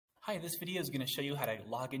Hi, this video is going to show you how to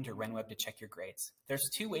log into Renweb to check your grades. There's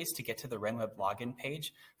two ways to get to the Renweb login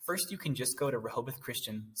page. First, you can just go to Rehoboth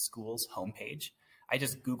Christian School's homepage. I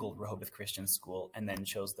just Googled Rehoboth Christian School and then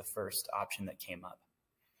chose the first option that came up.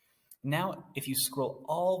 Now, if you scroll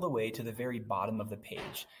all the way to the very bottom of the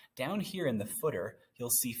page, down here in the footer, you'll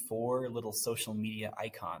see 4 little social media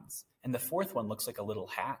icons. And the fourth one looks like a little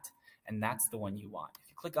hat, and that's the one you want. If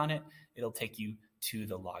you click on it, it'll take you to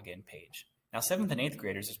the login page. Now, 7th and 8th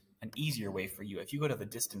graders is an easier way for you. If you go to the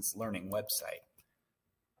Distance Learning website,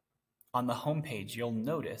 on the home page, you'll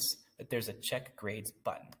notice that there's a Check Grades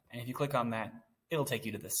button. And if you click on that, it'll take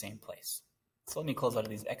you to the same place. So let me close out of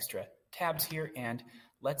these extra tabs here, and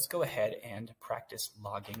let's go ahead and practice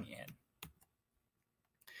logging in.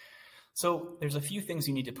 So there's a few things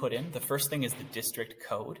you need to put in. The first thing is the district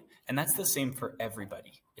code, and that's the same for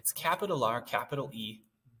everybody. It's capital R, capital E,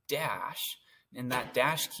 dash, and that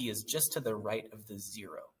dash key is just to the right of the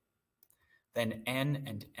 0. Then N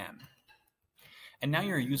and M. And now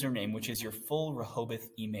your username, which is your full Rehoboth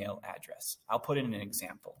email address. I'll put in an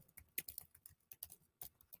example.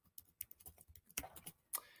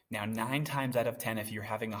 Now, 9 times out of 10, if you're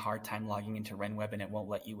having a hard time logging into Renweb and it won't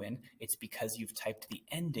let you in, it's because you've typed the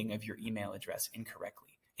ending of your email address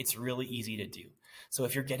incorrectly. It's really easy to do. So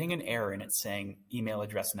if you're getting an error and it's saying email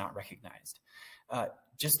address not recognized,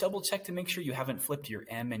 just double check to make sure you haven't flipped your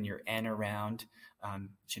M and your N around. It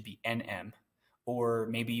should be NM. Or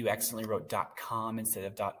maybe you accidentally wrote .com instead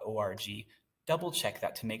of .org. Double check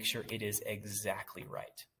that to make sure it is exactly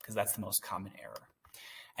right, because that's the most common error.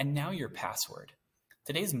 And now your password.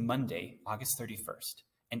 Today's Monday, August 31st,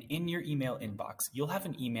 and in your email inbox, you'll have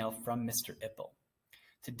an email from Mr. Ipple.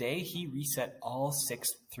 Today, he reset all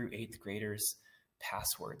 6th through 8th graders'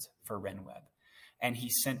 passwords for Renweb. And he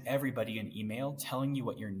sent everybody an email telling you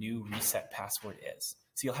what your new reset password is.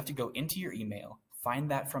 So you'll have to go into your email,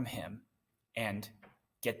 find that from him, and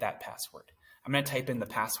get that password. I'm going to type in the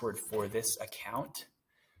password for this account,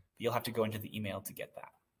 but you'll have to go into the email to get that.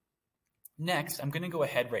 Next, I'm going to go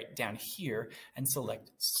ahead right down here and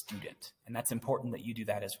select student. And that's important that you do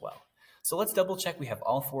that as well. So let's double check we have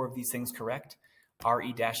all 4 of these things correct.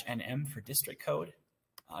 RE-NM for district code.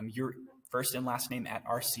 Your first and last name at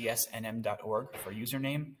rcsnm.org for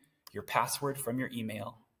username, your password from your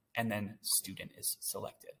email, and then student is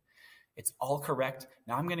selected. It's all correct.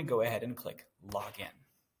 Now I'm going to go ahead and click Login.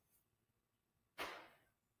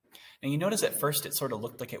 Now you notice at first it sort of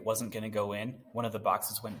looked like it wasn't going to go in. One of the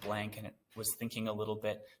boxes went blank and it was thinking a little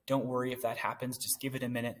bit. Don't worry if that happens. Just give it a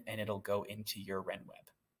minute and it'll go into your Renweb.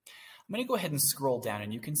 I'm going to go ahead and scroll down,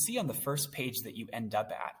 and you can see on the first page that you end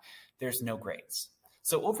up at, there's no grades.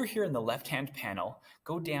 So over here in the left-hand panel,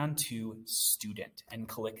 go down to Student and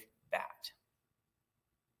click that.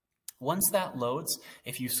 Once that loads,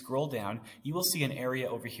 if you scroll down, you will see an area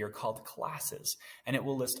over here called Classes, and it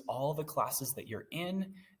will list all the classes that you're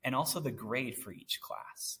in and also the grade for each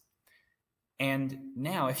class. And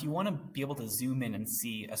now, if you want to be able to zoom in and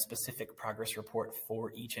see a specific progress report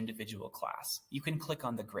for each individual class, you can click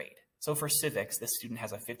on the grade. So for civics, this student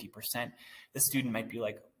has a 50%. This student might be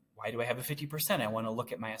like, why do I have a 50%? I want to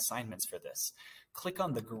look at my assignments for this. Click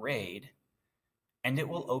on the grade, and it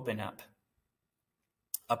will open up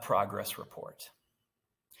a progress report.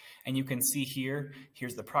 And you can see here,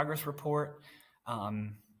 here's the progress report.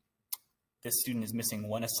 This student is missing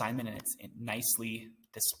 1 assignment, and it's nicely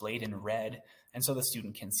displayed in red, and so the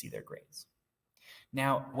student can see their grades.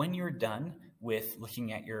 Now, when you're done with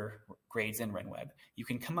looking at your grades in Renweb, you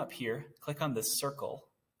can come up here, click on this circle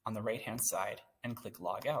on the right-hand side, and click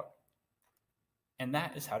Log Out. And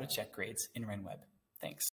that is how to check grades in Renweb. Thanks.